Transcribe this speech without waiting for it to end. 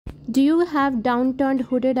Do you have downturned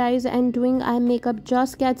hooded eyes and doing eye makeup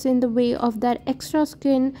just gets in the way of that extra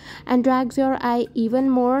skin and drags your eye even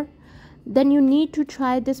more? Then you need to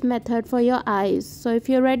try this method for your eyes. So if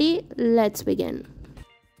you're ready, let's begin.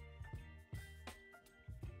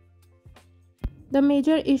 The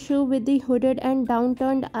major issue with the hooded and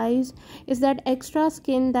downturned eyes is that extra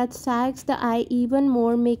skin that sags the eye even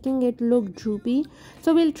more, making it look droopy.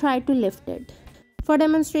 So we'll try to lift it. For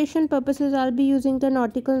demonstration purposes, I'll be using the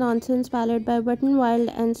Nautical Nonsense palette by Wet n Wild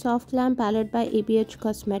and Soft Glam palette by ABH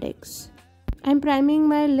Cosmetics. I'm priming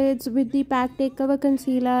my lids with the Pack Take Cover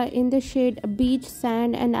Concealer in the shade Beach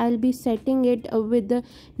Sand, and I'll be setting it with the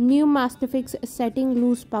new Masterfix Setting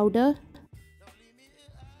Loose Powder.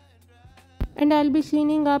 And I'll be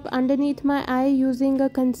cleaning up underneath my eye using a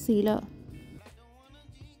concealer.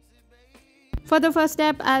 For the first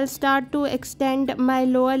step, I'll start to extend my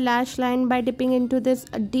lower lash line by dipping into this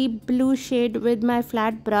deep blue shade with my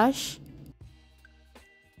flat brush.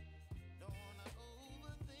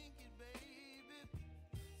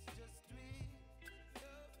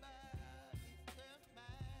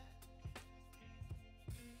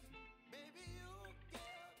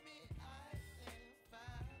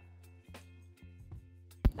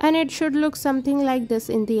 And it should look something like this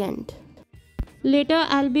in the end. Later,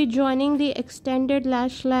 I'll be joining the extended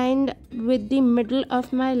lash line with the middle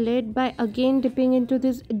of my lid by again dipping into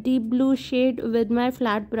this deep blue shade with my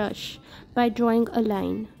flat brush by drawing a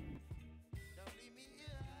line.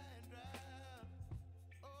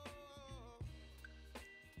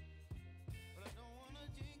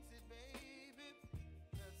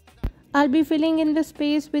 I'll be filling in the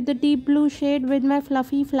space with the deep blue shade with my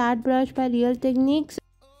fluffy flat brush by Real Techniques.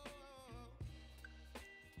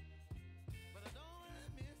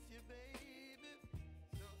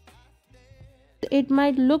 It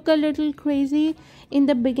might look a little crazy in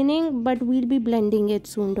the beginning, but we'll be blending it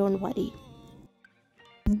soon, don't worry.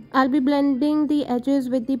 I'll be blending the edges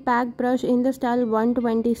with the pack brush in the style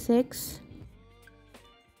 126.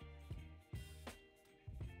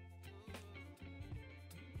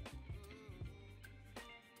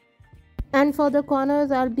 And for the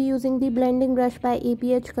corners, I'll be using the blending brush by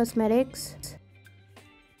ABH Cosmetics.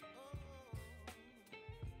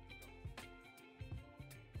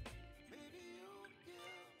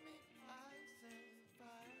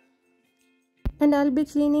 And I'll be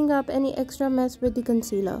cleaning up any extra mess with the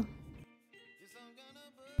concealer.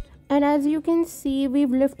 And as you can see, we've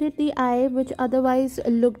lifted the eye which otherwise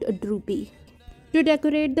looked droopy. To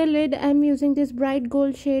decorate the lid, I'm using this bright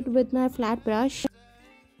gold shade with my flat brush.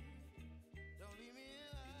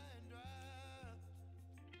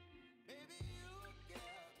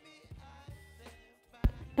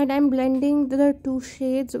 And I'm blending the two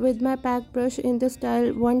shades with my pack brush in the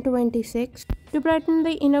style 126. To brighten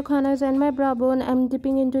the inner corners and my brow bone, I'm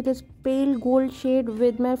dipping into this pale gold shade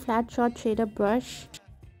with my flat short shader brush.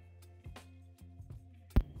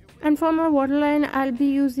 And for my waterline, I'll be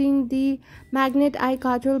using the Magnet Eye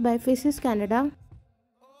Kajal by Faces Canada.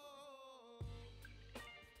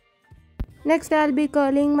 Next, I'll be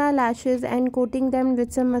curling my lashes and coating them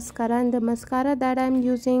with some mascara, and the mascara that I'm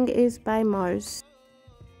using is by Mars.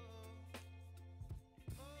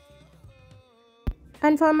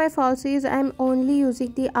 And for my falsies, I'm only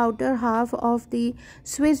using the outer half of the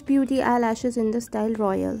Swiss Beauty eyelashes in the style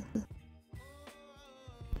Royal.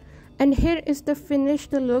 And here is the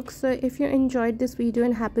finished look. So if you enjoyed this video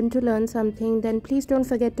and happen to learn something, then please don't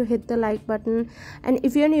forget to hit the like button. And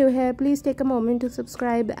if you're new here, please take a moment to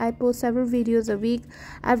subscribe. I post several videos a week.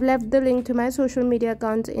 I've left the link to my social media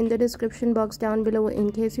accounts in the description box down below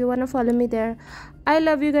in case you want to follow me there. I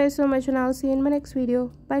love you guys so much, and I'll see you in my next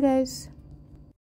video. Bye guys.